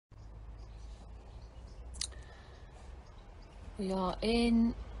We are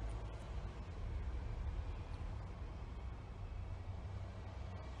in.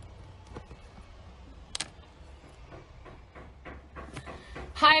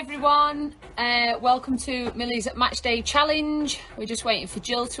 Hi everyone, welcome to Millie's Matchday Challenge. We're just waiting for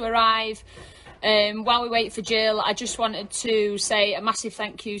Jill to arrive. While we wait for Jill, I just wanted to say a massive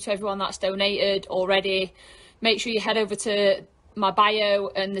thank you to everyone that's donated already. Make sure you head over to my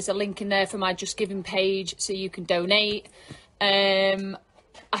bio and there's a link in there for my Just Giving page so you can donate.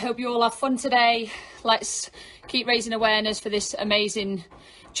 I hope you all have fun today. Let's keep raising awareness for this amazing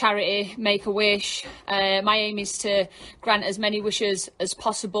charity, Make-A-Wish. My aim is to grant as many wishes as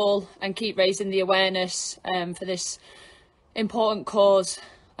possible and keep raising the awareness for this important cause.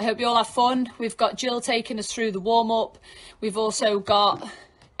 I hope you all have fun. We've got Jill taking us through the warm-up. We've also got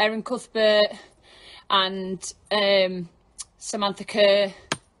Erin Cuthbert and Samantha Kerr.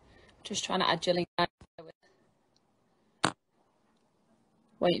 Just trying to add Jill in.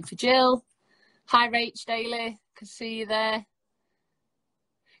 Waiting for Jill. Hi Rach Daly, can see you there.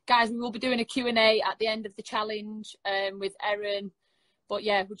 Guys, we will be doing a Q&A at the end of the challenge with Erin. But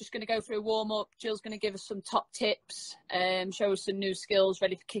yeah, we're just going to go through a warm-up. Jill's going to give us some top tips, show us some new skills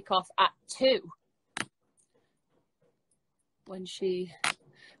ready for kick-off at 2. I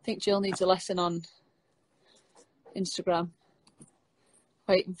think Jill needs a lesson on Instagram.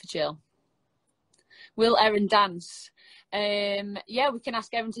 Waiting for Jill. Will Erin dance? Yeah, we can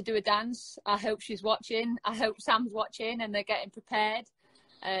ask Erin to do a dance. I hope she's watching. I hope Sam's watching and they're getting prepared,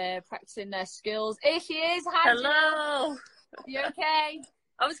 practicing their skills. Here she is. Hi, hello. Jill. You okay?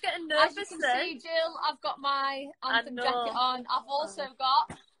 I was getting nervous. As you can see, Jill, I've got my anthem jacket on. I've also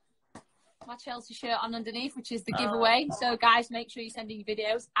got my Chelsea shirt on underneath, which is the giveaway. So, guys, make sure you're sending your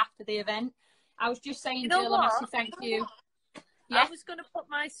videos after the event. I was just saying, Jill, a massive thank you. Yeah. I was going to put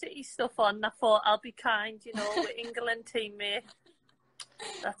my City stuff on. And I thought I'll be kind, with England teammate.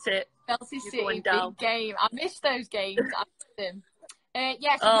 That's it. Chelsea City, big game. I missed those games. I missed them.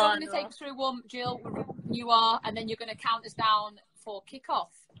 Yeah, so you're going to take us through one, Jill. You are, and then you're going to count us down for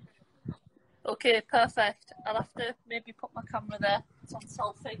kick-off. Okay, perfect. I'll have to maybe put my camera there. It's on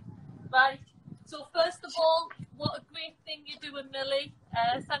selfie. Right. So first of all, what a great thing you're doing, Millie.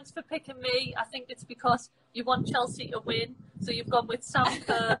 Thanks for picking me. I think it's because you want Chelsea to win. So you've gone with Sam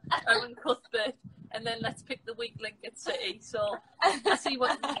Kerr, Erin Cuthbert, and then let's pick the weak link at City. So I see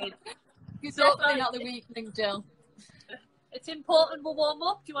what you did. You're definitely not the weak link, Jill. It's important we warm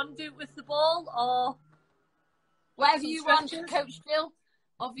up. Do you want to do it with the ball or whatever you want, Coach Jill?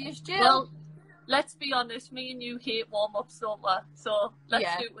 Obvious Jill. Well, let's be honest. Me and you hate warm ups, don't we? So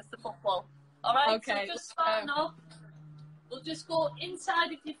let's do it with the football. All right. Okay. So just starting off, we'll just go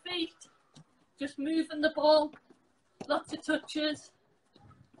inside of your feet, just moving the ball, lots of touches.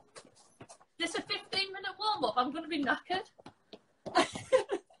 This is a 15-minute warm up. I'm going to be knackered.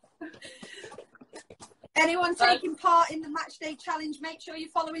 Anyone taking part in the Matchday Challenge, make sure you're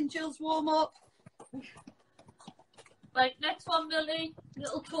following Jill's warm-up. Right, next one, Millie.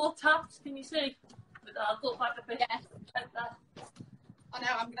 Little toe taps. Can you see? I'll go back a bit. Yeah. Like that. I know,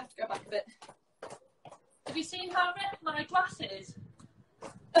 I'm going to have to go back a bit. Have you seen how red my glasses?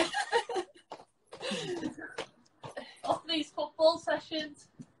 Off these football sessions.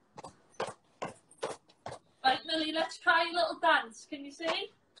 Right, Millie, let's try a little dance. Can you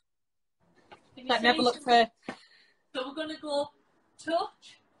see? Let me have a look for. So we're going to go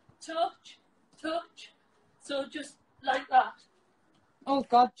touch, touch, touch. So just like that. Oh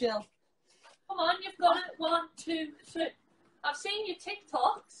God, Jill. Come on, you've got it. 1, 2, 3. I've seen your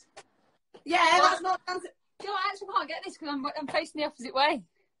TikToks. Yeah, that's not dancing. Jill, I actually can't get this because I'm facing the opposite way.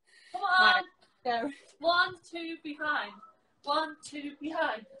 Come on. Right, go. 1, 2, behind. 1, 2,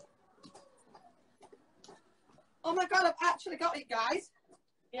 behind. Oh my God, I've actually got it, guys.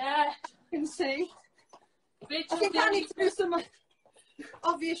 Yeah. You can see. Rachel I think I need to do some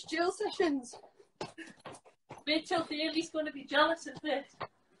obvious Jill sessions. Rachel Daly's going to be jealous of this.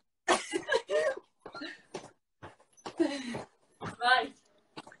 Right.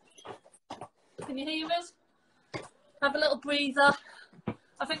 Can you hear us? Have a little breather.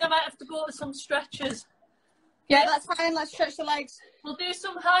 I think I might have to go to some stretches. Yeah, that's fine. Let's stretch the legs. We'll do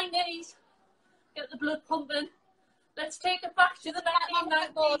some high knees. Get the blood pumping. Let's take it back to the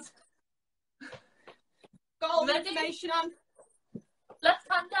 1990s board. Got all the information on. Left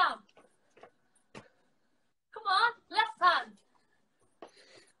hand down. Come on, left hand.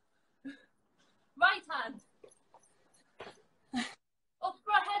 Right hand. Up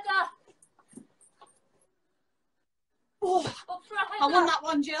for a header. Oh, Up for a header. I won that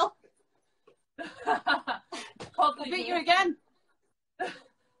one, Jill. Probably I'll beat you again. 2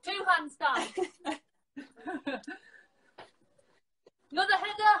 hands down.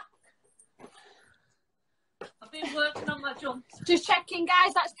 Just checking,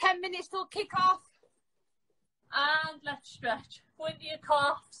 guys. That's 10 minutes till kick-off. And let's stretch. Go into your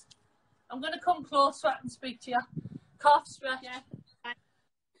calves. I'm going to come close so I can speak to you. Calf stretch. Yeah.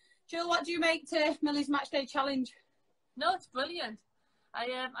 Jill, what do you make to Millie's Matchday Challenge? No, it's brilliant.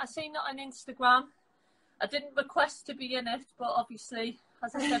 I seen it on Instagram. I didn't request to be in it, but obviously,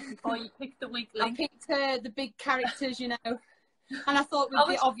 as I said before, you picked the weak I link. picked the big characters, you know, and I thought with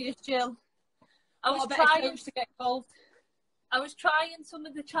the obvious Jill. I was trying to get involved. I was trying some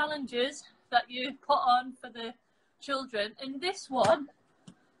of the challenges that you put on for the children. In this one,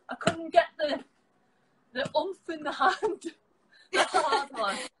 I couldn't get the oomph in the hand. That's a hard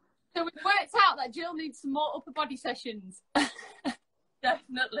one. So we've worked out that Jill needs some more upper body sessions.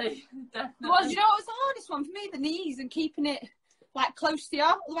 Definitely. Well, you know what was the hardest one for me? The knees and keeping it like close to you,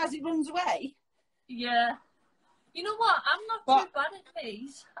 otherwise it runs away. Yeah. You know what? I'm not too bad at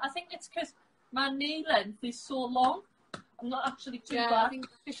knees. I think it's because my knee length is so long. I'm not actually too bad. I think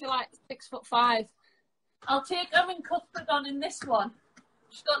you're like 6'5". I'll take Erin Cuthbert on in this one.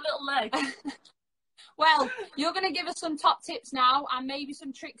 She's got little legs. Well, you're going to give us some top tips now and maybe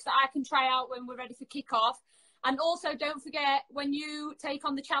some tricks that I can try out when we're ready for kick-off. And also, don't forget, when you take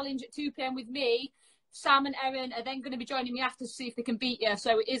on the challenge at 2 p.m. with me, Sam and Erin are then going to be joining me after to see if they can beat you.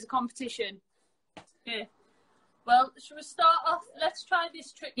 So it is a competition. Okay. Well, should we start off? Let's try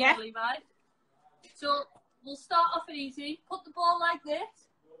this trick, Millie, right? So we'll start off easy. Put the ball like this.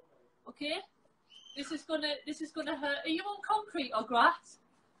 Okay. This is gonna hurt. Are you on concrete or grass?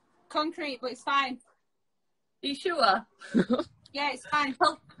 Concrete, but it's fine. Are you sure? Yeah, it's fine.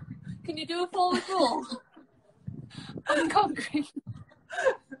 Well, can you do a forward roll? On concrete.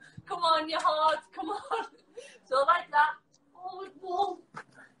 Come on, you're hard. Come on. So like that. Forward roll.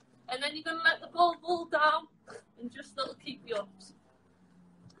 And then you're going to let the ball roll down and just little keep you up.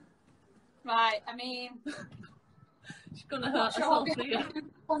 Right, I mean... She's going to hurt herself here.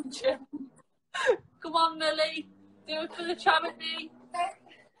 Come on, Millie. Do it for the charity.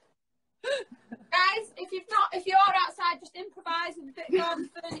 Guys, if you're outside, just improvise with a bit of garden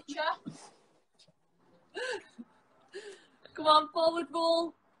furniture. Come on, forward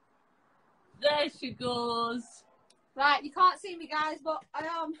roll. There she goes. Right, you can't see me, guys, but I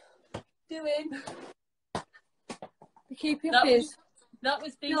am doing the keeping up is. That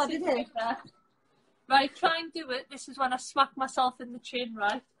was decent. No, I did it. Right, try and do it. This is when I smack myself in the chin,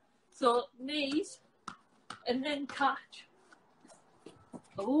 right? So, knees, and then catch.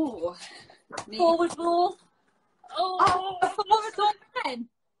 Oh. Forward roll. Oh, forward roll then.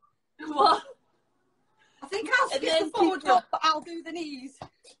 What? I think I'll skip the forward roll, but I'll do the knees.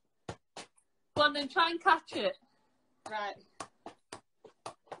 Go on then, try and catch it. Right.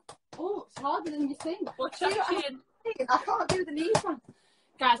 Oh, it's harder than you think. Watch that chin. I can't do the knees one.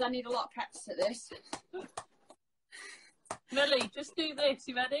 Guys, I need a lot of practice at this. Millie, just do this.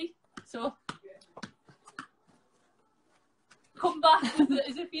 You ready? So, come back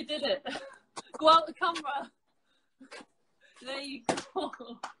as if you did it. Go out the camera. There you go.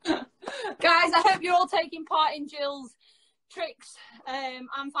 Guys, I hope you're all taking part in Jill's tricks.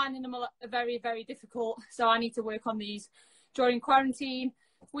 I'm finding them very, very difficult, so I need to work on these during quarantine.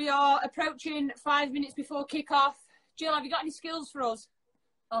 We are approaching 5 minutes before kick-off. Jill, have you got any skills for us?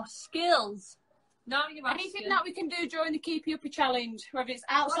 Oh, skills? No, you're asking. Anything that we can do during the Keep You Upper challenge, whether it's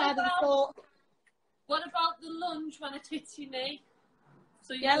outside of the court. What about the lunge when it hits your knee?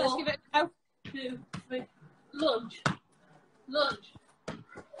 So you let's give it a go. 2, 3. Lunge. Lunge.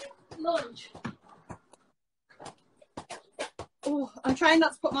 Lunge. Oh, I'm trying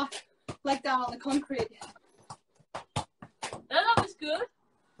not to put my leg down on the concrete. That was good.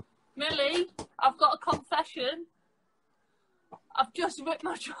 Millie, I've got a confession. I've just ripped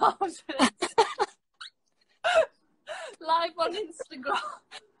my trousers. Live on Instagram.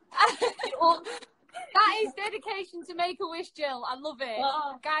 That is dedication to Make-A-Wish, Jill. I love it.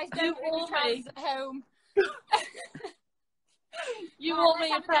 Oh, guys, don't bring your trousers at home. You owe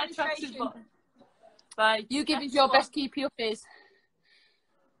me a pair of trousers. Right. You give us your best Keep You Uppies.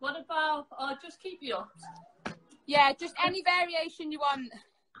 What about, just Keep You Up? Yeah, just any variation you want.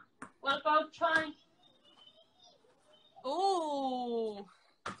 What about trying? Oh.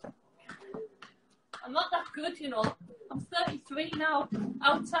 I'm not that good, you know. I'm 33 now.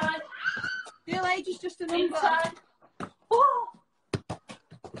 Outside. Your age is just a number. Inside. Oh.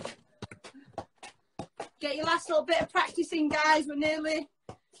 Get your last little bit of practicing, guys. We're nearly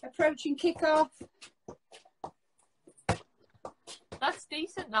approaching kick-off. That's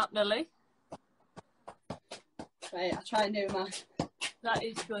decent, that, Millie. Right, I'll try and do mine. That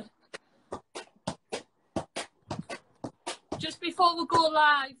is good. Just before we go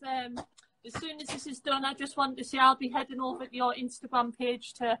live, as soon as this is done, I just want to say I'll be heading over to your Instagram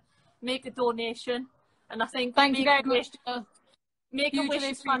page to make a donation. And I think Thank you very much. Make a Wish Hugely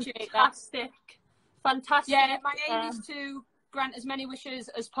is appreciate fantastic. Fantastic. Yeah, my aim is to grant as many wishes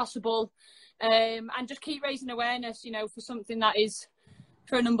as possible, and just keep raising awareness, you know, for something that is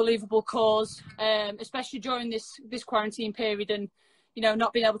for an unbelievable cause, especially during this quarantine period and, you know,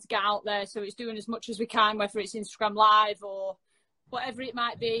 not being able to get out there. So it's doing as much as we can, whether it's Instagram Live or whatever it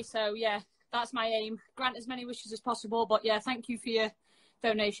might be. So, yeah, that's my aim. Grant as many wishes as possible. But, yeah, thank you for your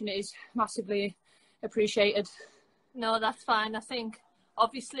donation. It is massively appreciated. No, that's fine. I think,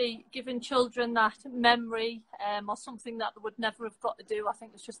 obviously, giving children that memory or something that they would never have got to do, I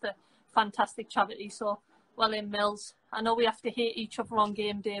think it's just a fantastic charity. So, well in, Mills. I know we have to hate each other on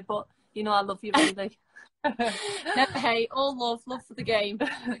game day, but, you know, I love you, really. Never hate, all love for the game.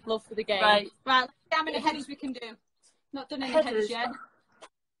 Love for the game. Right, let's see how many headers we can do. Not done any headers yet.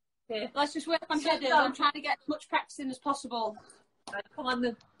 Okay. Let's just work on headers. I'm trying to get as much practice in as possible. Right, come on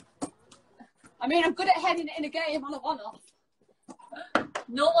then. I mean, I'm good at heading it in a game on a one-off.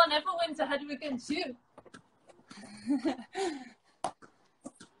 No one ever wins a header against you.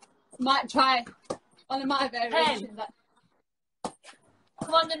 Might try one of my variations.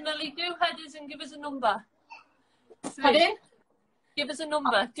 Come on then, Millie, do headers and give us a number. Pardon? Give us a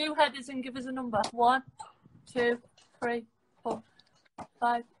number. Do headers and give us a number. 1, 2, 3, 4,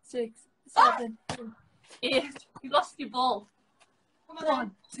 5, 6, 7, 8. You lost your ball. Come on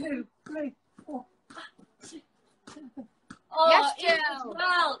 1, 2, 3, 4, 5, 6, 7. Oh, yes, 8 as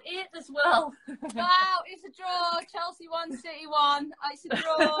well. 8 as well. Wow, it's a draw. Chelsea 1, City 1. It's a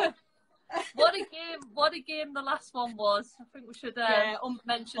draw. What a game the last one was. I think we should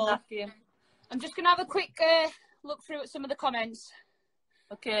mention that game. I'm just going to have a quick look through at some of the comments.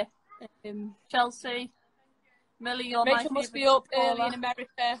 Okay. Chelsea. Millie, you're my Rachel must be up early in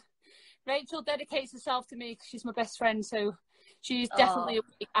America. Rachel dedicates herself to me because she's my best friend, so she's definitely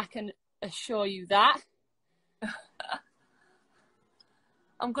awake, I can assure you that.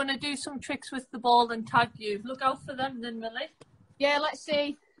 I'm going to do some tricks with the ball and tag you. Look out for them then, Millie. Yeah, let's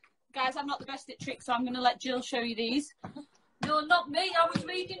see. Guys, I'm not the best at tricks, so I'm going to let Jill show you these. No, not me. I was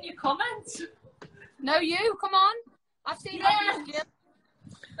reading your comments. No, you. Come on. I've seen that, Jill.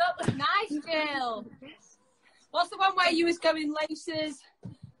 That was nice, Jill. What's the one where you was going laces,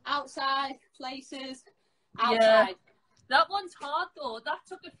 outside, places, outside? Yeah. That one's hard, though. That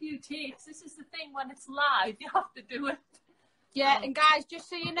took a few takes. This is the thing. When it's live, you have to do it. Yeah, and guys, just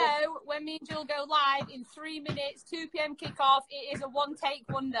so you know, when me and Jill go live in 3 minutes, 2 p.m. kickoff, it is a one-take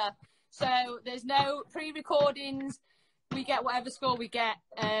wonder. So there's no pre-recordings. We get whatever score we get.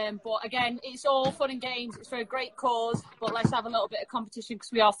 But again, it's all fun and games. It's for a great cause. But let's have a little bit of competition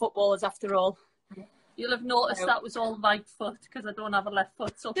because we are footballers after all. You'll have noticed that was all right foot because I don't have a left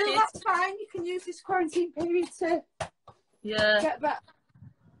foot. So Jill, that's fine. You can use this quarantine period to get back.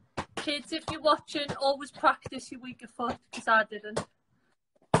 Kids, if you're watching, always practice your weaker foot, because I didn't.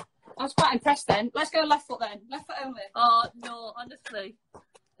 I was quite impressed then. Let's go left foot then. Left foot only. Oh, no, honestly.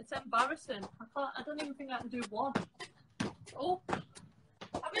 It's embarrassing. I don't even think I can do one. Oh,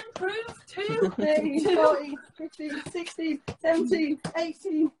 I've improved too. 13, 14, 15, 16, 17,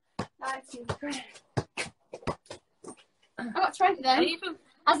 18, 19, 20. I got 20 then.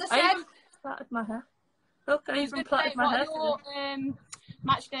 As I said. I even plaited my hair. Look, I even plaited my hair. What are your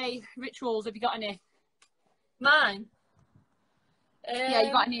match day rituals? Have you got any? Mine? Yeah,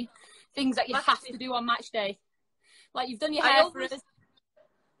 you got any things that you have to do on match day? Like you've done your hair for us.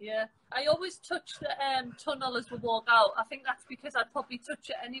 Yeah, I always touch the tunnel as we walk out. I think that's because I'd probably touch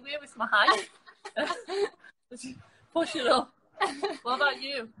it anyway with my height. Push it up. What about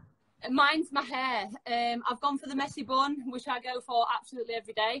you? Mine's my hair. I've gone for the messy bun, which I go for absolutely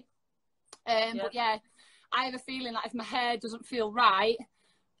every day. But yeah, I have a feeling that if my hair doesn't feel right,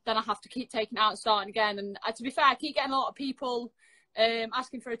 then I have to keep taking it out and starting again. And to be fair, I keep getting a lot of people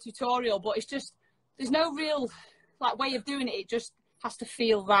asking for a tutorial, but it's just, there's no real way of doing it. It just has to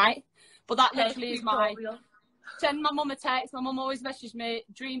feel right. But that literally is my... Send my mum a text. My mum always messages me,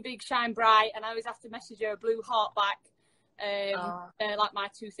 dream big, shine bright, and I always have to message her a blue heart back. Like my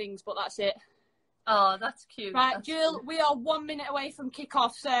two things, but that's it. Oh, that's cute. Right, that's Jill, cute. we are 1 minute away from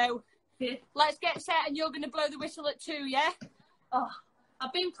kick-off, so let's get set and you're going to blow the whistle at 2, yeah? Oh,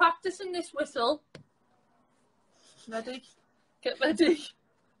 I've been practicing this whistle. Ready? Get ready.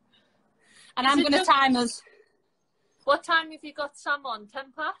 And I'm going to time us. What time have you got Sam on? 10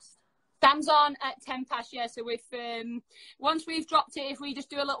 past? Sam's on at 10 past, yeah. So if once we've dropped it, if we just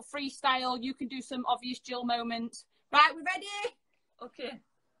do a little freestyle, you can do some obvious Jill moments. Right, we ready? Okay.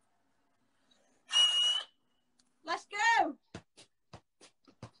 Let's go.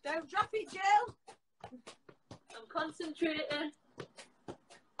 Don't Drop it, Jill. I'm concentrating.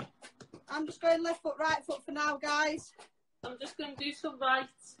 I'm just going left foot, right foot for now, guys. I'm just going to do some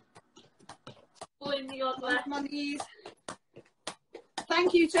rights. Pulling the odd left. On my knees.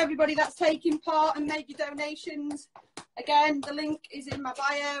 Thank you to everybody that's taking part and made your donations. Again, the link is in my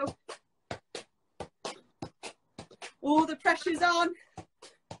bio. Oh, the pressure's on.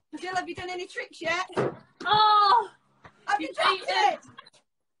 Jill, have you done any tricks yet? Oh! Have you dropped it?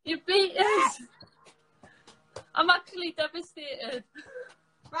 You beat us! I'm actually devastated.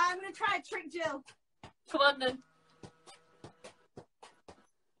 Right, I'm going to try a trick, Jill. Come on then.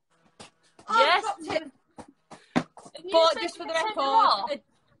 Oh, Yes! dropped it. But just for the record,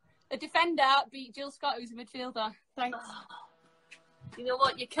 a defender beat Jill Scott, who's a midfielder. Thanks. You know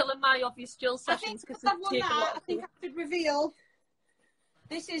what? You're killing my obvious Jill sessions because I've won that. I think I should reveal.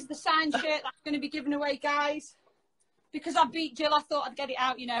 This is the signed shirt that's going to be given away, guys. Because I beat Jill, I thought I'd get it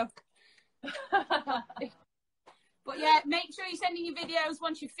out, you know. But yeah, make sure you're sending your videos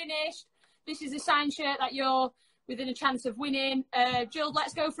once you've finished. This is a signed shirt that you're within a chance of winning. Jill,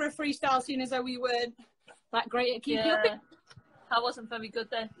 let's go for a freestyle, seeing as though we weren't that great at keeping up. I wasn't very good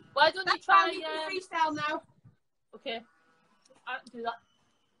then. Why don't you That's try freestyle now? Okay, I can do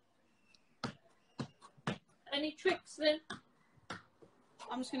that. Any tricks then?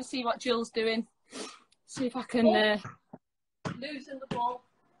 I'm just going to see what Jill's doing. See if I can... Losing the ball.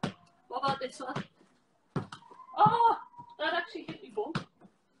 What about this one? Oh, that actually hit me bum.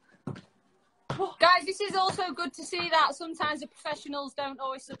 Guys, this is also good to see that sometimes the professionals don't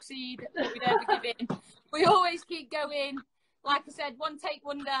always succeed, but we never give in. We always keep going. Like I said, one take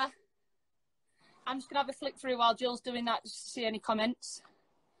wonder. I'm just going to have a flick through while Jill's doing that just to see any comments.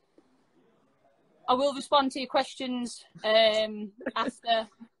 I will respond to your questions after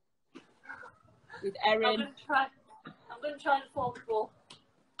with Erin. I'm going to try the forward ball.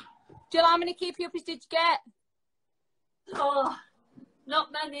 Jill, how many keep you up did you get? Oh, not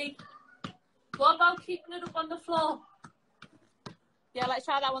many. What about keeping it up on the floor? Yeah, let's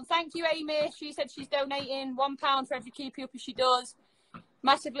try that one. Thank you, Amy. She said she's donating £1 for every keep you up as she does.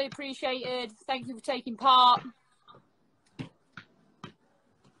 Massively appreciated. Thank you for taking part.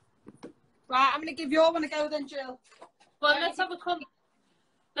 Right, I'm going to give your one a go then, Jill. Well, let's have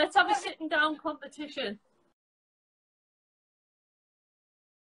a sitting down competition.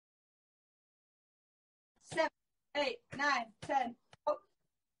 Seven, 8, 9, 10. Oh.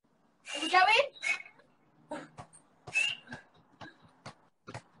 Are we going?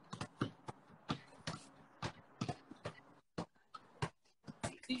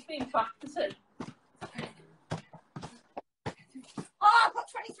 He's been practicing. Oh, I've got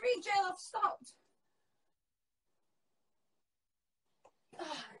 23, Jill. I've stopped.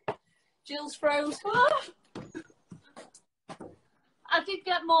 Jill's froze. I did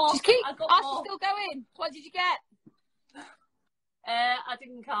get more. She's keep. I got Oh, more. she's still going. What did you get? I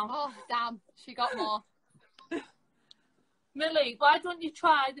didn't count. Oh, damn. She got more. Millie, why don't you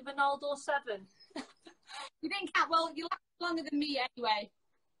try the Ronaldo 7? You didn't count. Well, you last longer than me anyway.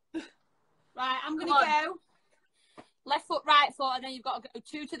 Right, I'm going to Come go. Left foot, right foot, and then you've got to go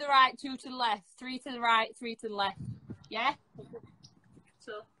 2 to the right, 2 to the left, 3 to the right, 3 to the left. Yeah?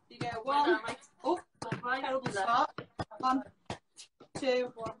 So, You go 1. right. Oh, Right. terrible start. 1,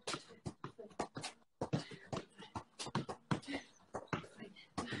 2.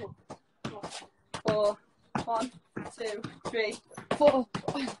 4. 1, 2, 3, 4.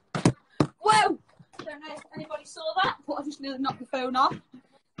 Whoa! Don't know if anybody saw that, but I just nearly knocked the phone off.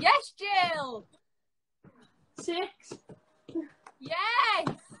 Yes, Jill! 6, Yes!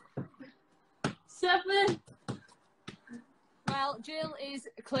 7. Well, Jill is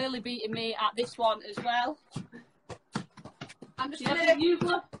clearly beating me at this one as well. I'm just Yeah, going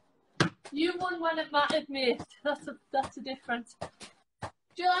but to... you won when it mattered, mate. That's a difference.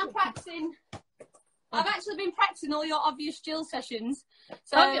 Jill, I'm practicing. I've actually been practicing all your obvious Jill sessions.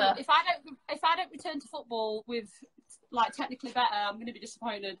 So Oh, yeah. if I don't return to football with like technically better, I'm going to be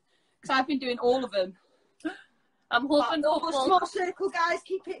disappointed because I've been doing all of them. I'm hoping Oh, football. small circle, guys.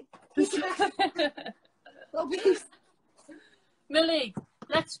 Keep it. Little beast. Millie,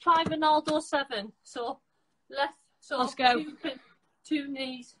 let's try Ronaldo 7. So left. So Let's go. 2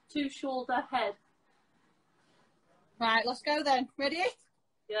 knees, 2 shoulder, head. Right, let's go then. Ready?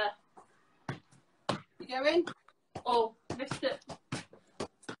 Yeah. You going? Oh, missed it.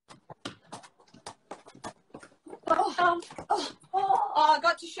 Oh, I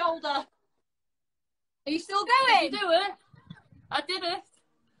got your shoulder. Are you still going? Did you do it? I did it.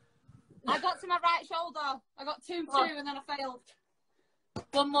 I got to my right shoulder. I got 2-2 and then I failed.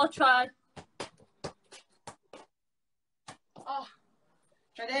 One more try. Oh,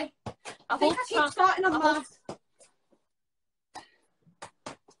 Ready? I think I keep starting on the maths.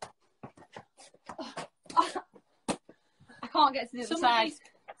 I can't get to the other side.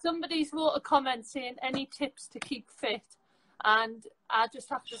 Somebody's wrote a comment saying any tips to keep fit, and I just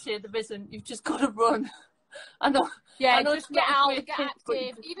have to say there isn't. You've just got to run. I know. Yeah, I know just get out, get tip,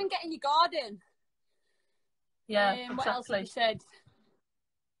 active, even get in your garden. Yeah, exactly. What else have you said?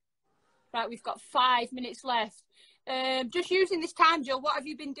 Right, we've got 5 minutes left. Just using this time, Jill, what have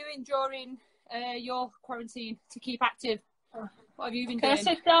you been doing during your quarantine to keep active? What have you been doing?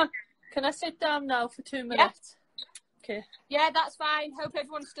 Can I sit down now for 2 minutes? Yeah. Okay. Yeah, that's fine. Hope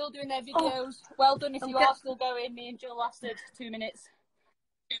everyone's still doing their videos. Well done if you are still going. Me and Jill lasted 2 minutes.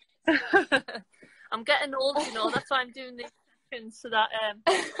 I'm getting old, you know. That's why I'm doing these sessions so that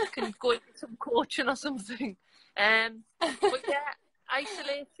I can go into some coaching or something. But yeah,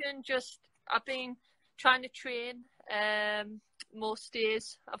 isolation. I've been trying to train most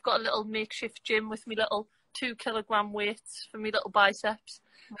days. I've got a little makeshift gym with me little 2 kilogram weights for me little biceps.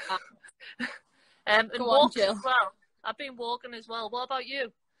 Wow. And Go walking on, Jill. as well. I've been walking as well. What about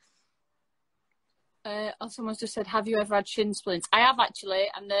you? Someone's just said, have you ever had shin splints? I have actually,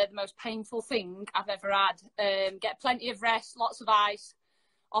 and they're the most painful thing I've ever had. Get plenty of rest, lots of ice,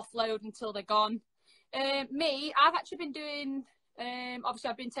 offload until they're gone. I've actually been doing,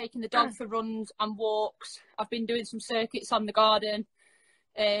 obviously I've been taking the dog for runs and walks. I've been doing some circuits on the garden.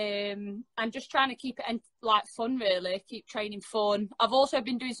 And just trying to keep it like fun, really, keep training fun. I've also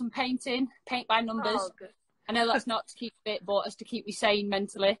been doing some paint by numbers. Oh, good. I know that's not to keep fit, but as to keep me sane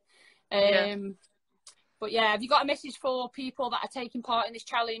mentally. But yeah, have you got a message for people that are taking part in this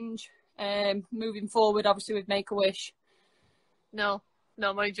challenge moving forward, obviously with Make-A-Wish? No,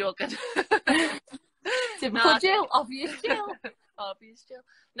 I'm only joking. Typical Jill, obvious Jill. Obvious Jill.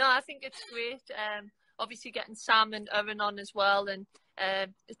 No, I think it's great. Obviously getting Sam and Erin on as well and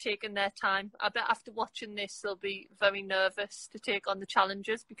taking their time. I bet after watching this, they'll be very nervous to take on the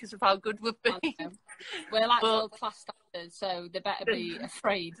challenges because of how good we've been. We're like world-class standards, so they better be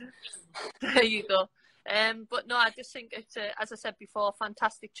afraid. There you go. But no, I just think it's, as I said before,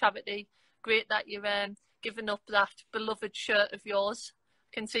 fantastic charity. Great that you're giving up that beloved shirt of yours.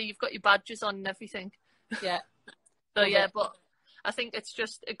 Can see you've got your badges on and everything. Yeah. So yeah, but I think it's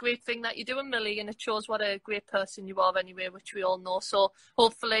just a great thing that you're doing, Millie, and it shows what a great person you are anyway, which we all know. So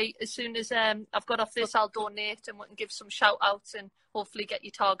hopefully as soon as I've got off this, I'll donate and we can give some shout outs and hopefully get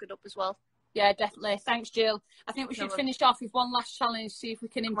your target up as well. Yeah, definitely. Thanks, Jill. I think we should finish off with one last challenge, see if we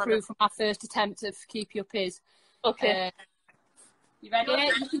can improve from our first attempt of Keep Your Piz. Okay. You ready?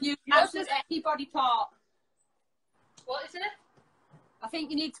 You can use absolutely any body part. What is it? I think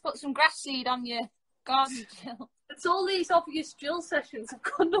you need to put some grass seed on your garden, Jill. It's all these obvious drill sessions. I've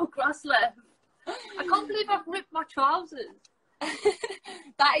got no grass left. I can't believe I've ripped my trousers.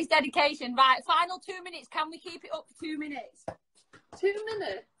 That is dedication. Right, final 2 minutes. Can we keep it up for 2 minutes? 2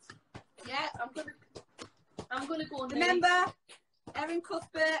 minutes? Yeah. I'm gonna go on. Remember, Erin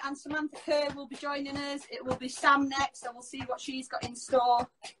Cuthbert and Samantha Kerr will be joining us. It will be Sam next, and we'll see what she's got in store.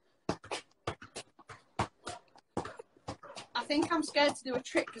 I think I'm scared to do a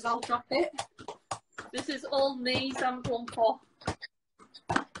trick because I'll drop it. This is all knees I'm going for.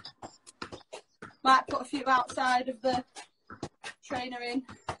 Might put a few outside of the trainer in.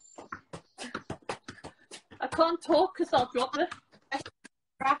 I can't talk because I'll drop it.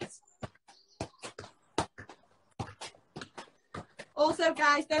 Also,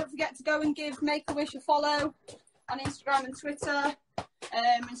 guys, don't forget to go and give Make-A-Wish a follow on Instagram and Twitter,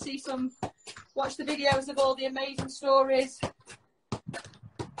 and watch the videos of all the amazing stories,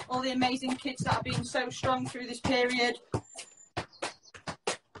 all the amazing kids that have been so strong through this period.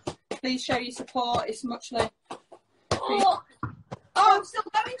 Please show your support. It's muchly. Oh, I'm still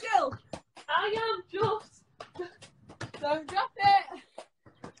going, Jill. I am just. Don't drop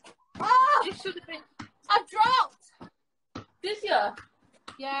it. Oh, It should have been. I've dropped. Did you?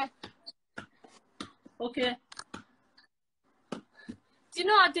 Yeah. Okay. Do you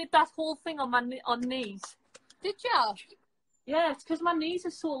know I did that whole thing on knees? Did you? Yeah, it's because my knees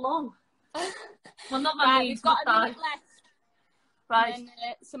are so long. Well, not my Right, knees. we've got my a minute thighs. left. Right. And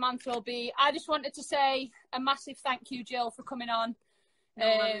Samantha will be. I just wanted to say a massive thank you, Jill, for coming on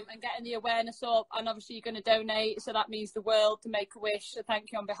and getting the awareness up. And obviously, you're going to donate, so that means the world to Make-A-Wish. So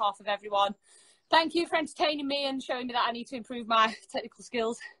thank you on behalf of everyone. Thank you for entertaining me and showing me that I need to improve my technical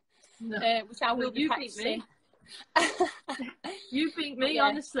skills, which I will be practicing. You beat me,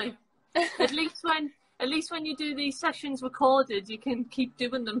 honestly. At least when you do these sessions recorded, you can keep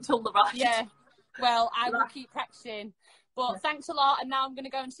doing them till the right. Yeah. Well, I will keep practicing. But thanks a lot, and now I'm going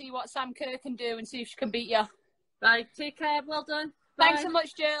to go and see what Sam Kerr can do and see if she can beat you. Right, take care. Well done. Thanks so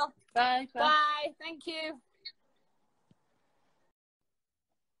much, Jill. Bye. Bye. Thank you.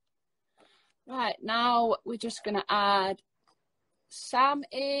 Right, now we're just going to add Sam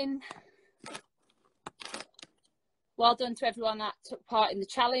in. Well done to everyone that took part in the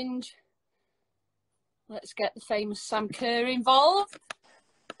challenge. Let's get the famous Sam Kerr involved.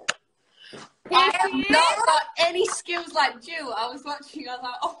 I have not got any skills like Jill. I was watching, I was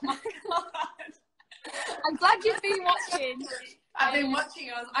like, oh my God. I'm glad you've been watching. I've been watching,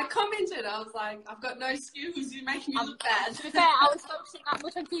 I commented, I was like, I've got no skills, you're making me look bad. To be fair, I was focusing that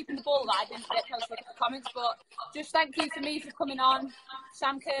much on keeping the ball that I didn't get close to look at the comments, but just thank you for me for coming on.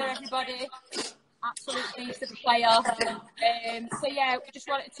 Sam Kerr, everybody. Absolute beast of a player. So yeah, we just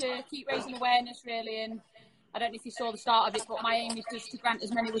wanted to keep raising awareness really, and I don't know if you saw the start of it, but my aim is just to grant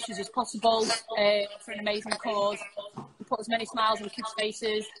as many wishes as possible for an amazing cause and put as many smiles on kids'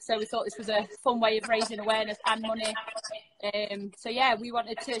 faces. So we thought this was a fun way of raising awareness and money. So yeah, we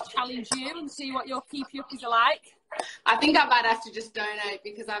wanted to challenge you and see what your keepy uppies are like. I think I might have to just donate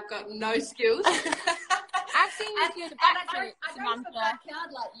because I've got no skills. I've seen you do the backflip, I don't have a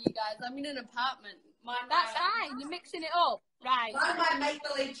backyard like you guys. I'm in an apartment. That's fine. You're mixing it up, right? Mine my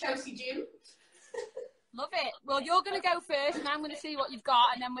make-believe Chelsea gym. Love it. Well, you're going to go first, and I'm going to see what you've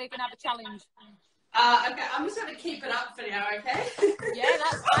got, and then we're going to have a challenge. Okay, I'm just going to keep it up for now, okay? Yeah,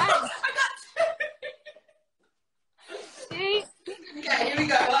 that's fine. I got two. See? Okay, here we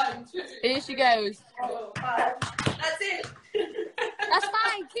go. 1, 2. Here she goes. 4, 5. That's it. That's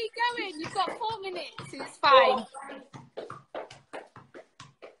fine. Keep going. You've got 4 minutes. It's fine.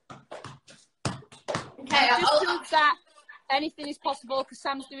 Okay, Just proves that anything is possible because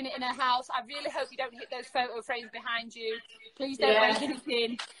Sam's doing it in her house. I really hope you don't hit those photo frames behind you. Please don't break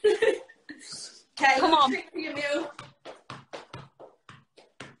anything. Okay, come on. Trick for your meal.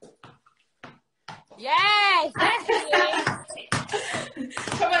 Yes, definitely.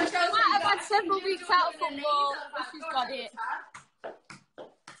 Come on, Chelsea. I've had several weeks out of football, but she's got it.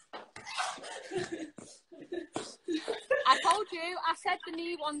 I told you, I said the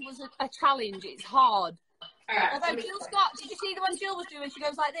knee one was a challenge. It's hard. All right. Although Jill's got, did you see the one Jill was doing? She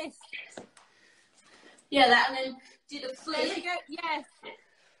goes like this. Yeah, that, and then did a There flip. she go. Yeah.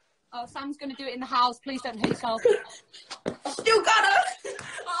 Oh, Sam's going to do it in the house. Please don't hit yourself. Still got her.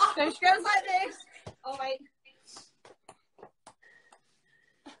 Oh. So she goes like this. Oh, wait.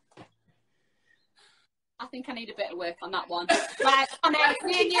 I think I need a bit of work on that one. Right, on it.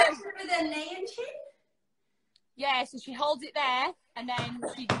 Me and you. With her knee and chin? Yeah, so she holds it there, and then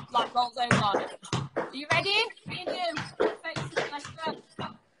she, like, rolls over. Are you ready? Me and you. Let's go.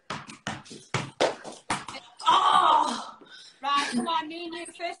 Oh! Right, come on, me and you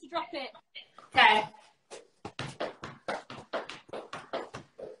first to drop it. Okay.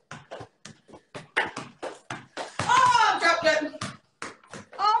 Oh, dropped it.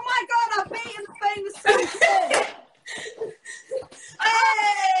 Oh my God, I've beaten the famous Sam.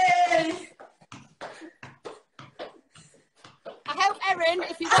 Hey! I hope Erin,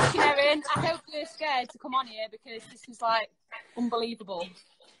 if you're watching Erin, I hope you're scared to come on here because this is like unbelievable.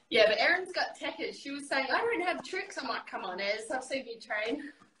 Yeah, but Erin's got techers. She was saying, I don't have tricks. I might come on Ez. I've seen you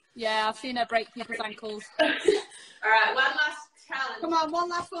train. Yeah, I've seen her break people's ankles. All right, one last challenge. Come on, one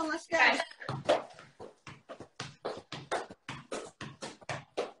last one, let's go.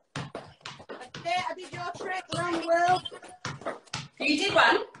 Okay. I did your trick around the world. You did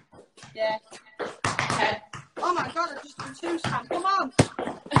one? Yeah. Okay. Oh my God, I just done 2, Sam. Come on.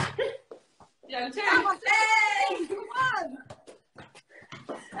 You done 2? Come on, Hey! come on.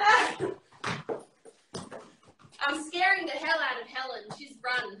 I'm scaring the hell out of Helen. She's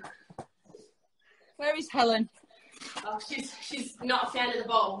run. Where is Helen? Oh, she's not a fan of the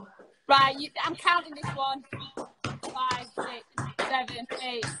ball. Right, I'm counting this one. 5, 6, 7,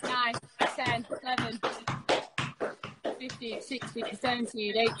 8, 9, 10, 11, 15, 16,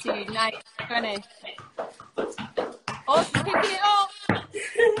 17, 18, 19, 20. Oh, she's picking it up.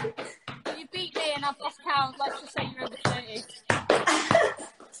 You beat me and I've lost count. Let's just say you're over 30.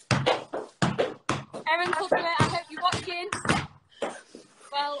 Erin Cutler, I hope you're watching.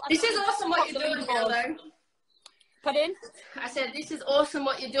 Well, This is awesome what you're doing, though. Put in. I said, this is awesome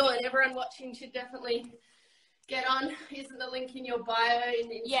what you're doing. Everyone watching should definitely get on. Isn't the link in your bio in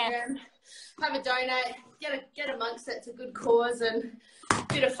Instagram? Yeah. Have a donate. Get amongst it. It's a good cause and a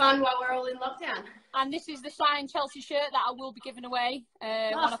bit of fun while we're all in lockdown. And this is the signed Chelsea shirt that I will be giving away.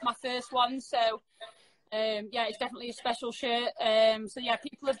 One of my first ones. So, yeah, it's definitely a special shirt. So, yeah,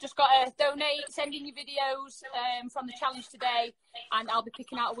 people have just got to donate, send in your videos from the challenge today, and I'll be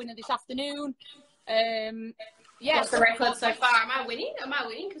picking out a winner this afternoon. Yeah. What's the record so far? Am I winning?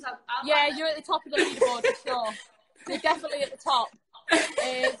 Because yeah, you're at the top of the leaderboard for sure. You're definitely at the top.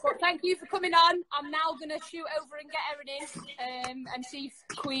 But thank you for coming on. I'm now going to shoot over and get Erin in and see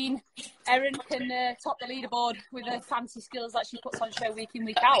if Queen Erin can top the leaderboard with the fancy skills that she puts on show week in,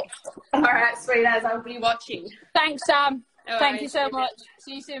 week out. All right, sweet as, I'll be watching. Thanks, Sam. Thank right, you so much.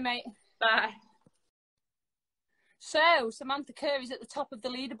 See you soon, mate. Bye. So, Samantha Kerr is at the top of the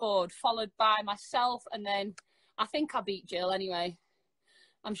leaderboard, followed by myself, and then I think I beat Jill anyway.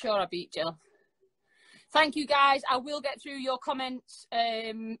 I'm sure I beat Jill. Thank you, guys. I will get through your comments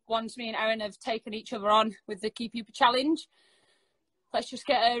once me and Erin have taken each other on with the Keep Youper challenge. Let's just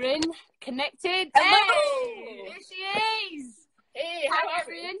get her in, connected. Hello! Hey, here she is. Hey, how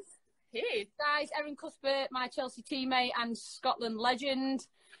are you? Hey. Guys, Erin Cuthbert, my Chelsea teammate and Scotland legend.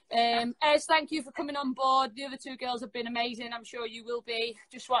 Ez, thank you for coming on board. The other two girls have been amazing. I'm sure you will be.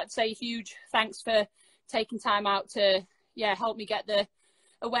 Just wanted to say huge thanks for taking time out to help me get the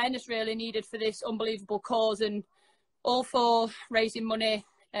awareness really needed for this unbelievable cause, and all for raising money,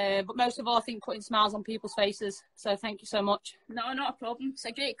 but most of all I think putting smiles on people's faces. So thank you so much. No, not a problem. It's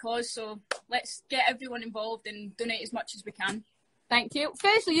a great cause, so let's get everyone involved and donate as much as we can. Thank you.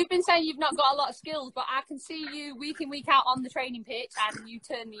 Firstly, you've been saying you've not got a lot of skills, but I can see you week in, week out on the training pitch and you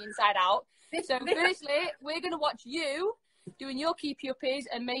turn me inside out. So firstly, we're going to watch you doing your keepy uppies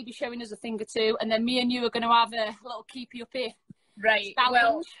and maybe showing us a thing or two, and then me and you are going to have a little keepy uppie. Right.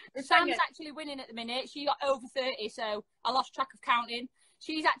 Challenge. Well, Sam's actually winning at the minute. She got over 30, so I lost track of counting.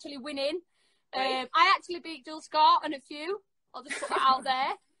 She's actually winning. Right. I actually beat Jill Scott on a few. I'll just put that out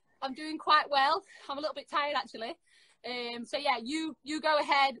there. I'm doing quite well. I'm a little bit tired actually. So yeah, you go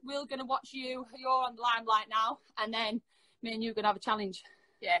ahead. We're gonna watch you. You're on the limelight now, and then me and you are gonna have a challenge.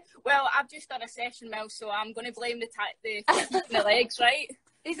 yeah. Well, I've just done a session, Mel, so I'm going to blame the the legs, right?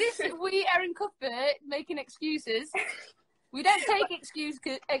 Is this we, Erin Cuthbert, making excuses? We don't take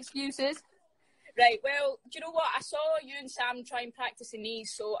excuses. Right, well, do you know what? I saw you and Sam try and practice the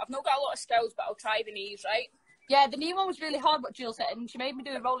knees, so I've not got a lot of skills, but I'll try the knees, right? Yeah, the knee one was really hard, what Jill said, and she made me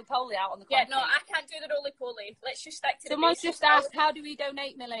do a roly-poly out on the Yeah, concrete. no, I can't do the roly-poly. Let's just stick to Someone's the basics. just asked, how do we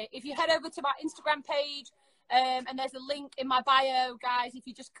donate, Millie? If you head over to my Instagram page, and there's a link in my bio, guys. If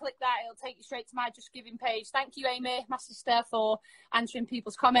you just click that, it'll take you straight to my Just Giving page. Thank you, Amy, my sister, for answering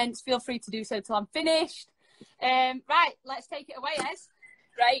people's comments. Feel free to do so till I'm finished. Right, let's take it away, Ez.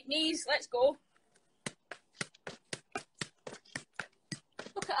 Right, knees, let's go.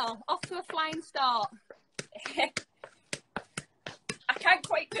 Look at her, off to a flying start. I can't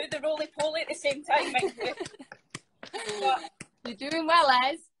quite do the roly-poly at the same time, mind you. But You're doing well,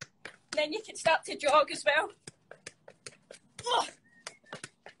 Ez. then you can start to jog as well.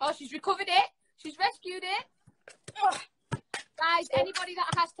 Oh, she's recovered it. She's rescued it. Oh. Guys, anybody that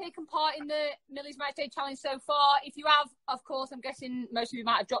has taken part in the Millie's Matchday challenge so far, if you have, of course, I'm guessing most of you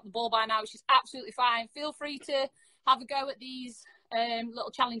might have dropped the ball by now, which is absolutely fine. Feel free to have a go at these little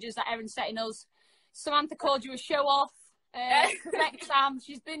challenges that Erin's setting us. Samantha called you a show-off. Correct, Sam.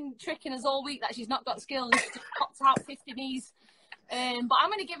 She's been tricking us all week that she's not got skills. She's just popped out 50 knees. But I'm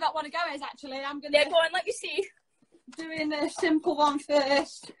going to give that one a go, Ez, actually. I'm going to Yeah, go on, let me see. doing a simple one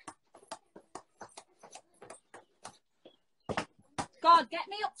first. God, get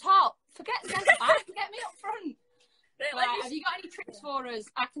me up top. Forget centre back. Get me up front. Right, have you got any tricks for us?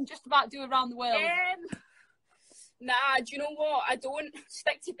 I can just about do around the world. Nah, do you know what? I don't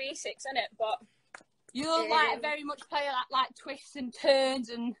stick to basics, innit? But You're like very much play like twists and turns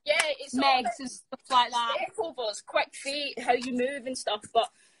and yeah, it's all megs and stuff like that. step overs, quick feet, how you move and stuff. But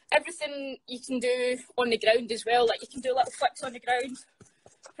everything you can do on the ground as well. Like you can do little flicks on the ground,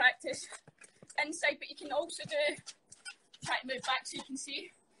 practice inside, but you can also do. Try to move back so you can see.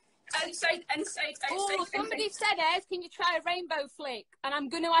 Inside, outside. Oh, somebody said, Ez, can you try a rainbow flick? And I'm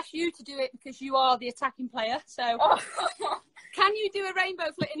going to ask you to do it because you are the attacking player. So, can you do a rainbow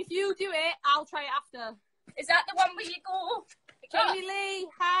flick? And if you do it, I'll try it after. Is that the one where you go? Jamie Lee,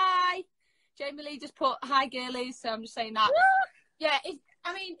 hi. Jamie Lee just put, hi, girlies. So I'm just saying that. Yeah,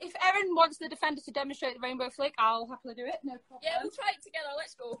 if Erin wants the defender to demonstrate the rainbow flick, I'll happily do it. No problem. Yeah, we'll try it together.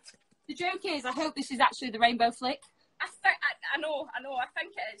 Let's go. The joke is, I hope this is actually the rainbow flick. I know. I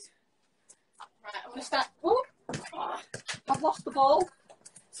think it is. Right, I'm going to start. Oh, I've lost the ball.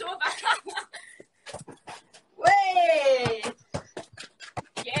 So Way!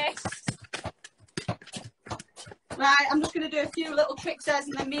 yes. Right, I'm just going to do a few little tricks,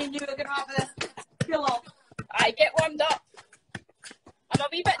 and then me and you are going to have a kill off. I get warmed up. I'm a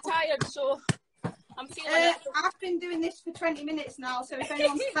wee bit tired, so I'm feeling it. I've been doing this for 20 minutes now, so if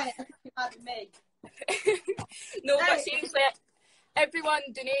anyone's tired, I think it might be me. No, but seriously, everyone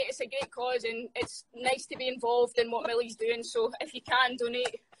donate. It's a great cause and it's nice to be involved in what Millie's doing. So if you can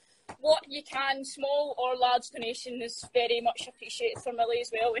donate what you can. Small or large donation is very much appreciated for Millie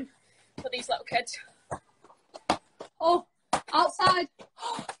as well, and for these little kids. Oh, outside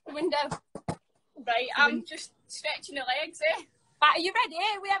The window. Right, I'm just stretching the legs, eh? Right, are you ready?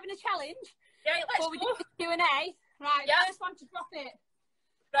 We're having a challenge. Yeah, let's Before we go. do the Q&A. Right, Yeah. first one to drop it.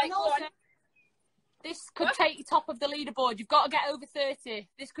 Right, And go also, on. this could take you top of the leaderboard. You've got to get over 30.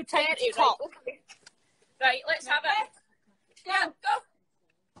 This could take you 30, top. right, okay. Right, let's have it. Go. Yeah, go.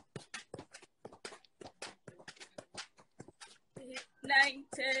 9,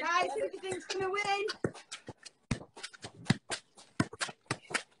 10, Guys, 11, who do you think's going to win?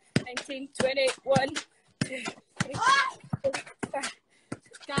 19, 20, 1, 2, 3, Ah! 4, 5.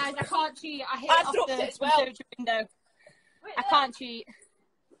 Guys, I can't cheat. I hit I it off dropped the it as well. conservatory window. Wait, I can't cheat.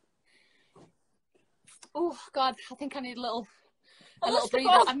 Oh, God, I think I need a little lost the breather.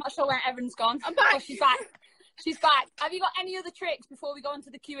 ball. I'm not sure where Erin's gone. I'm back. Oh, she's back. She's back. Have you got any other tricks before we go on to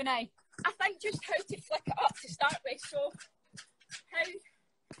the Q&A? I think just how to flick it up to start with. So,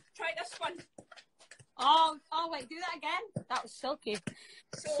 try this one. Oh, wait, do that again. That was silky.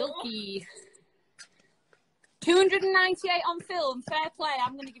 So, Silky. 298 on film. Fair play.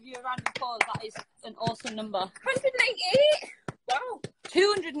 I'm going to give you a round of applause. That is an awesome number. 198. Wow.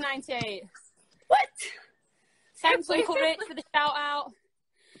 298. What? Thanks, Fair play, Uncle fair Rich, play. for the shout out.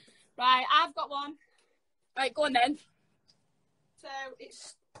 Right, I've got one. Right, go on then. So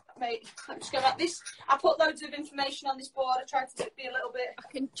it's, mate, I'm just going like this. I put loads of information on this board. I tried to be a little bit. I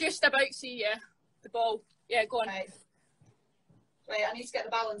can just about see you. The ball. Yeah, go on. Right. Wait, I need to get the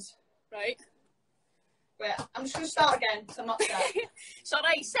balance. Right. Wait, I'm just going to start again because I'm not set. So,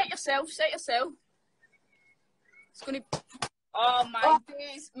 right, set yourself. It's going to... Oh, my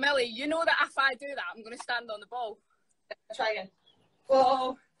days. Millie, you know that if I do that, I'm going to stand on the ball. Try again.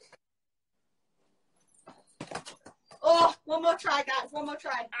 Whoa. Oh, one more try, guys. One more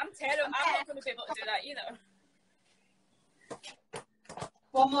try. I'm terrible. I'm not going to be able to do that either.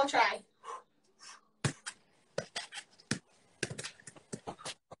 One more try.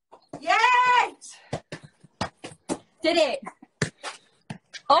 Yes! Did it.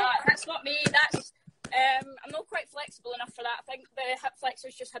 Oh, No, that's not me. That's... I'm not quite flexible enough for that. I think the hip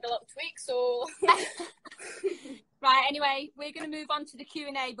flexors just had a little tweak, so... right, anyway, we're going to move on to the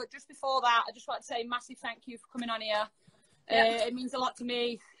Q&A, but just before that, I just want to say a massive thank you for coming on here. It means a lot to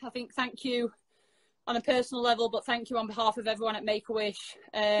me. I think thank you on a personal level, but thank you on behalf of everyone at Make-A-Wish.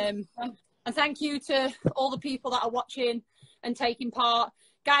 And thank you to all the people that are watching and taking part.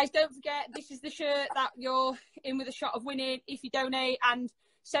 Guys, don't forget, this is the shirt that you're in with a shot of winning if you donate, and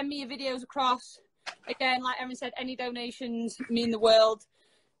send me your videos across. Again, like Erin said, any donations mean the world.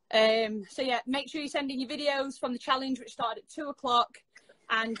 So yeah, make sure you're sending your videos from the challenge, which started at 2 o'clock.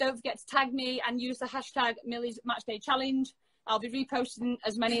 And don't forget to tag me and use the hashtag Millie's Matchday Challenge. I'll be reposting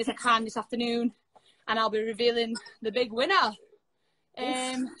as many as I can this afternoon, and I'll be revealing the big winner.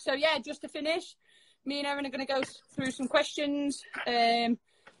 So yeah, just to finish, me and Erin are going to go through some questions.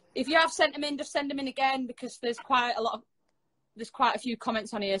 If you have sent them in, just send them in again, because there's quite a few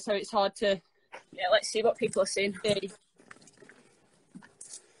comments on here, so it's hard to... Yeah, let's see what people are saying.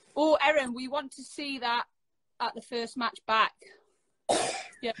 Oh, Erin, we want to see that at the first match back.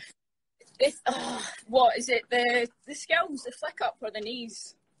 Yeah. What is it? The skills, the flick up, or the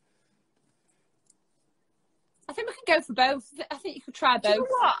knees? I think we can go for both. I think you could try both. Do you know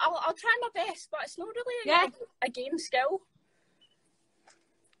what? I'll try my best, but it's not really a game skill.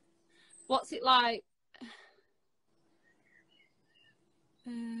 What's it like?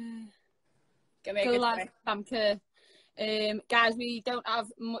 Give me a Go good live, Bamker. Guys, we don't have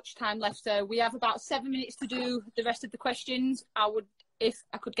much time left, so we have about 7 minutes to do the rest of the questions. If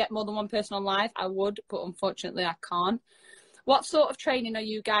I could get more than one person on live, I would, but unfortunately I can't. What sort of training are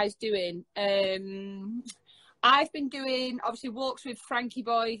you guys doing? I've been doing, obviously, walks with Frankie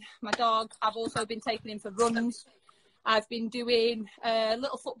Boy, my dog. I've also been taking him for runs. I've been doing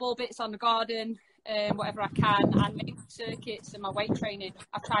little football bits on the garden, whatever I can, and maybe circuits and my weight training.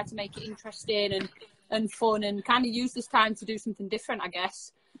 I've tried to make it interesting and fun, and kind of use this time to do something different, I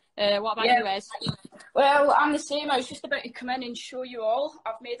guess. What about you, Ez? Well, I'm the same. I was just about to come in and show you all.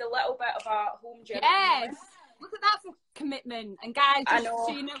 I've made a little bit of a home gym. Yes! Look at that for commitment. And guys, I just know.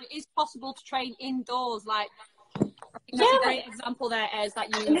 so you know, it is possible to train indoors. Like, I think that's a great example there, Ez, that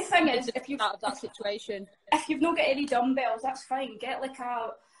you And the thing is, if out of that situation. If you've not got any dumbbells, that's fine. Get like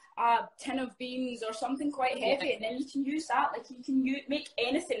a tin of beans or something quite heavy, and then you can use that. Like, you can make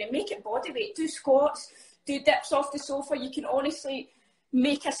anything and make it body weight. Do squats, do dips off the sofa. You can honestly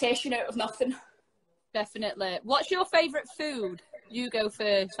make a session out of nothing. Definitely. What's your favourite food? You go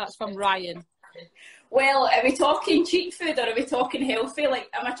first. That's from Ryan. Well, are we talking cheap food or are we talking healthy? Like,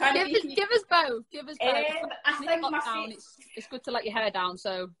 am I trying to be... Give us both. Give us both. I think my it's good to let your hair down,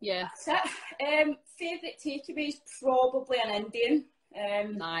 so yeah. That's it. Favourite takeaway is probably an Indian.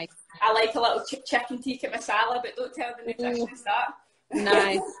 Nice. I like a little chicken tikka masala, but don't tell the nutritionist that.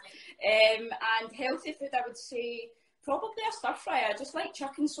 Nice. And healthy food, I would say probably a stir fry. I just like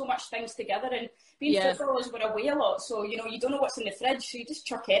chucking so much things together, and being footballers, we're away a lot, so you know you don't know what's in the fridge, so you just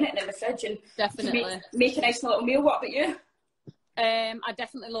chuck anything in the fridge and definitely make a nice little meal. What about you? I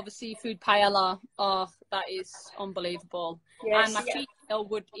definitely love a seafood paella. Oh, that is unbelievable. Yes, and my cheat meal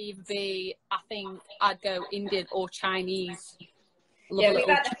would either be, I think I'd go Indian or Chinese. Yeah, we've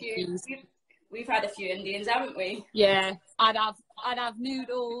had a few Indians, haven't we? Yeah, I'd have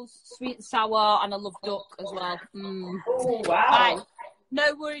noodles, sweet and sour, and I love duck as well. Oh wow! Right.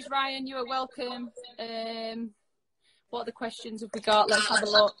 No worries, Ryan. You are welcome. What other questions have we got? Let's have a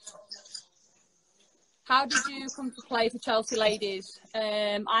look. How did you come to play for Chelsea ladies?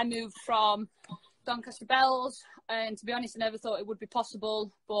 I moved from Doncaster Bells, and to be honest, I never thought it would be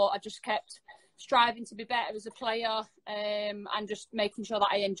possible, but I just kept striving to be better as a player, and just making sure that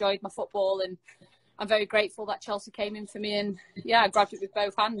I enjoyed my football. And I'm very grateful that Chelsea came in for me, and I grabbed it with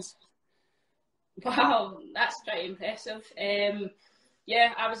both hands. Wow, that's pretty impressive.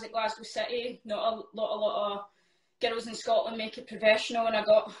 I was at Glasgow City. Not a lot of girls in Scotland make it professional, and I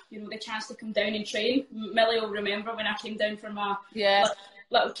got the chance to come down and train. Millie will remember when I came down for my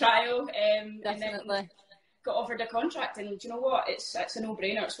little trial. Definitely. And then got offered a contract, and do you know what? It's a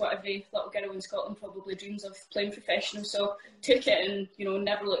no-brainer. It's what every little girl in Scotland probably dreams of, playing professional. So took it, and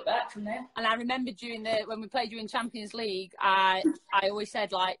never looked back from there. And I remember when we played you in Champions League, I always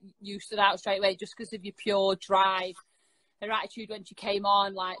said, like, you stood out straight away just because of your pure drive. Her attitude when she came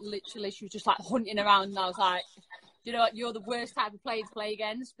on, like, literally she was just like hunting around, and I was like, you know what, you're the worst type of player to play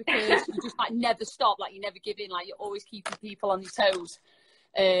against, because you just like never stop, like you never give in, like you're always keeping people on your toes.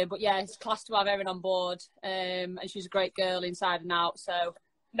 But yeah, it's class to have Erin on board, and she's a great girl inside and out. So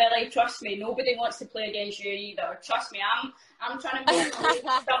Millie, trust me, nobody wants to play against you either. Trust me, I'm trying to make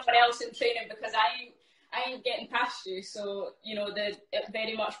someone else in training, because I ain't getting past you. So it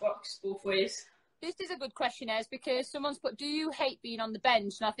very much works both ways. This is a good question, Ez, because someone's put, do you hate being on the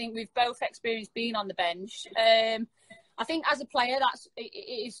bench? And I think we've both experienced being on the bench. I think as a player, it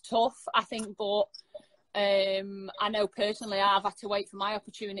is tough, I think, but I know personally I've had to wait for my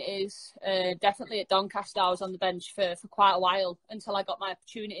opportunities. Definitely at Doncaster, I was on the bench for quite a while until I got my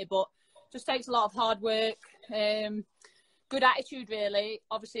opportunity, but just takes a lot of hard work, good attitude, really.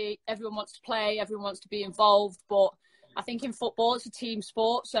 Obviously, everyone wants to play, everyone wants to be involved, but I think in football, it's a team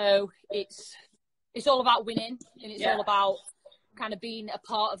sport, so it's all about winning, and it's all about kind of being a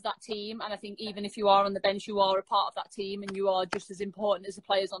part of that team. And I think even if you are on the bench, you are a part of that team, and you are just as important as the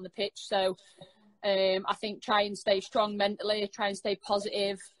players on the pitch. So I think try and stay strong mentally, try and stay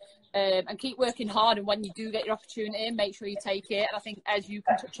positive, and keep working hard. And when you do get your opportunity, make sure you take it. And I think, as you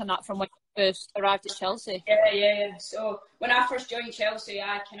can touch on that from when you first arrived at Chelsea. Yeah. So when I first joined Chelsea,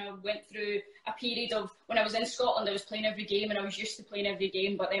 I kind of went through a period of, when I was in Scotland, I was playing every game, and I was used to playing every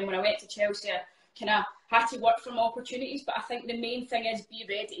game. But then when I went to Chelsea, I kind of had to work for my opportunities. But I think the main thing is be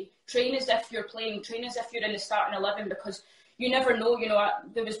ready. Train as if you're playing. Train as if you're in the starting 11, because you never know.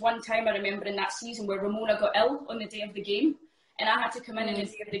 There was one time I remember in that season where Ramona got ill on the day of the game, and I had to come in on the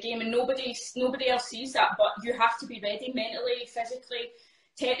day of the game, and nobody else sees that. But you have to be ready mentally, physically,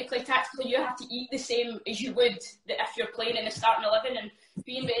 technically, tactically. You have to eat the same as you would if you're playing in the starting 11, and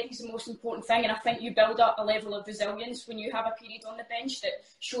being ready is the most important thing. And I think you build up a level of resilience when you have a period on the bench that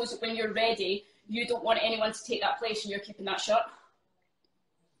shows that when you're ready, you don't want anyone to take that place, and you're keeping that shut.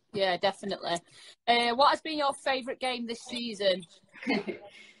 Yeah, definitely. What has been your favourite game this season?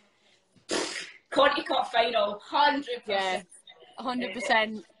 Conti Cup final, 100%. Yeah,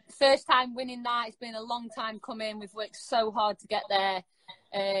 100%. First time winning that. It's been a long time coming. We've worked so hard to get there.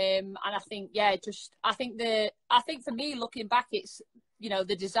 And I think, I think for me, looking back, it's,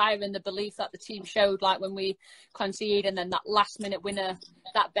 the desire and the belief that the team showed, like when we conceded, and then that last minute winner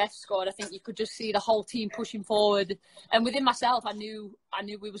that Beth scored. I think you could just see the whole team pushing forward. And within myself, I knew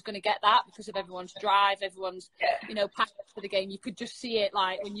we was going to get that because of everyone's drive, everyone's, passion for the game. You could just see it,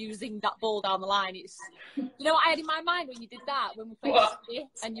 like when you zing that ball down the line. It's, what I had in my mind when you did that, when we played City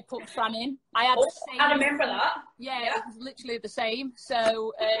and you put Fran in. I remember that. Yeah, it was literally the same.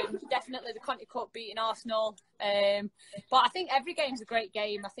 So definitely the Conti Cup beating Arsenal. But I think every game's a great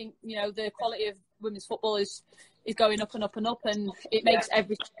game. I think, the quality of women's football is going up and up and up, and it makes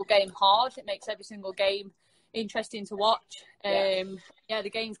every single game hard. It makes every single game interesting to watch. The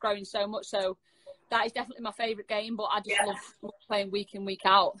game's growing so much, so that is definitely my favourite game, but I just love playing week in, week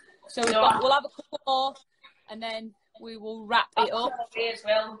out. So we'll have a couple more, and then we will wrap it up. Away as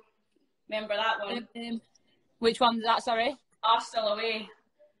well. Remember that one? Which one's that? Sorry. Arsenal away.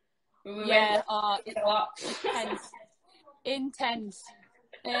 Yeah. Intense.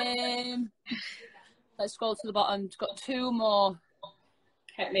 Let's scroll to the bottom. It's got 2 more.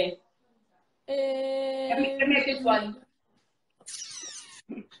 Hit me. Give me a good one.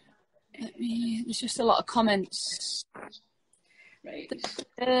 There's just a lot of comments.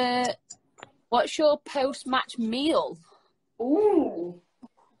 Right. What's your post-match meal? Ooh.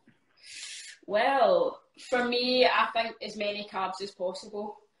 Well, for me, I think as many carbs as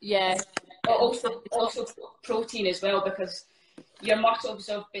possible. Yeah. But also protein as well, because your muscles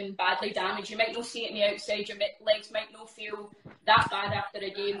have been badly damaged. You might not see it on the outside, your legs might not feel that bad after a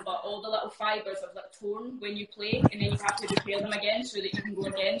game, but all the little fibres have like torn when you play, and then you have to repair them again so that you can go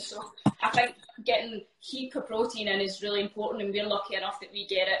again. So I think getting heap of protein in is really important, and we're lucky enough that we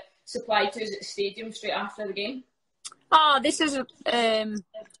get it supplied to us at the stadium straight after the game. This is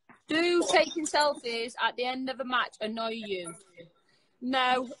do taking selfies at the end of a match annoy you?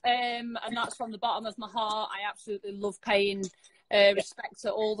 No, and that's from the bottom of my heart. I absolutely love paying respect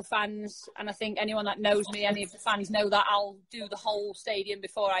to all the fans, and I think anyone that knows me, any of the fans know that I'll do the whole stadium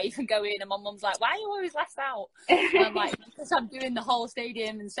before I even go in, and my mum's like, why are you always left out? And I'm like, because I'm doing the whole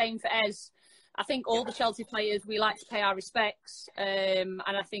stadium, and same for Ez. I think all the Chelsea players, we like to pay our respects, and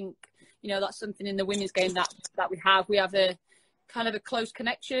I think, you know, that's something in the women's game that we have. We have a kind of a close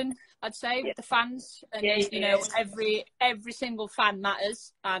connection, I'd say, with the fans, and you know, every single fan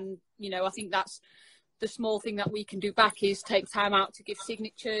matters, and you know, I think that's the small thing that we can do back is take time out to give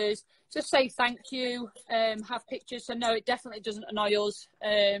signatures, just say thank you, have pictures. So no, it definitely doesn't annoy us.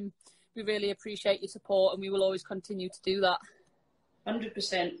 We really appreciate your support, and we will always continue to do that.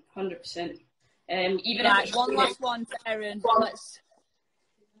 100%. Even right, if one last one for Erin. Let's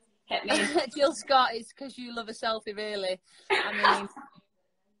hit me. Jill Scott, it's because you love a selfie, really. I mean,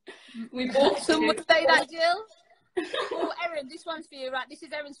 we both. Some would say that, Jill. Oh, Erin, this one's for you. Right, this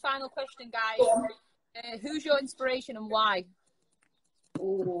is Erin's final question, guys. Who's your inspiration and why?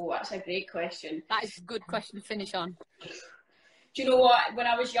 Oh, that's a great question. That is a good question to finish on. Do you know what? When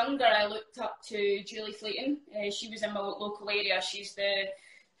I was younger, I looked up to Julie Fleeton. She was in my local area. She's the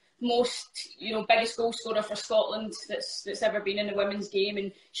most, biggest goal scorer for Scotland that's ever been in a women's game,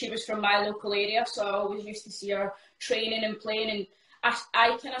 and she was from my local area, so I always used to see her training and playing, and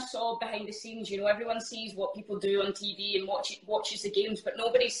I kind of saw behind the scenes. Everyone sees what people do on TV and watches the games, but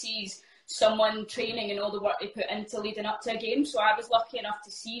nobody sees someone training and all the work they put into leading up to a game. So I was lucky enough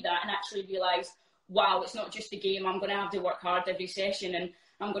to see that and actually realise, wow, it's not just a game. I'm going to have to work hard every session, and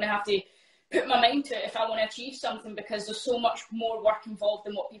I'm going to have to put my mind to it if I want to achieve something, because there's so much more work involved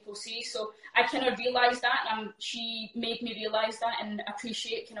than what people see. So I kind of realised that, and she made me realise that and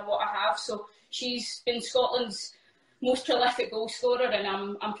appreciate kind of what I have. So she's been Scotland's most prolific goal scorer, and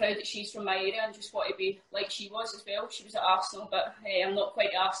I'm proud that she's from my area, and just want to be like she was as well. She was at Arsenal, but hey, I'm not quite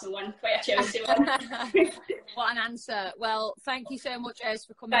an Arsenal one, quite a Chelsea one. What an answer. Well, thank you so much, Ez,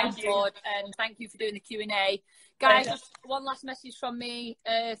 for coming on board, and thank you for doing the Q&A. Guys, just one last message from me.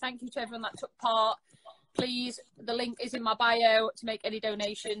 Thank you to everyone that took part. Please, the link is in my bio to make any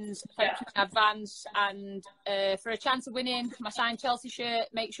donations. Thank you in advance. And for a chance of winning my signed Chelsea shirt,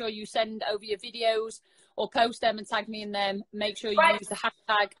 make sure you send over your videos or post them and tag me in them. Make sure you use the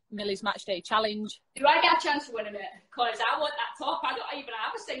hashtag Millie's Matchday Challenge. Do I get a chance of winning it? Because I want that top. I don't even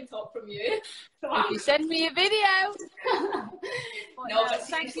have a signed top from you. So if you send me a video. But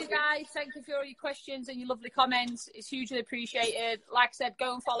thank you, guys. Thank you for all your questions and your lovely comments. It's hugely appreciated. Like I said,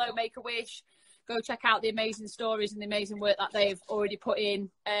 go and follow Make-A-Wish. Go check out the amazing stories and the amazing work that they've already put in.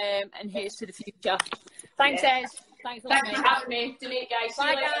 And here's to the future. Thanks, Ez. Thanks for having me. Donate, guys.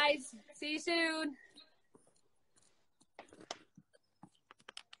 Bye, guys. See you soon.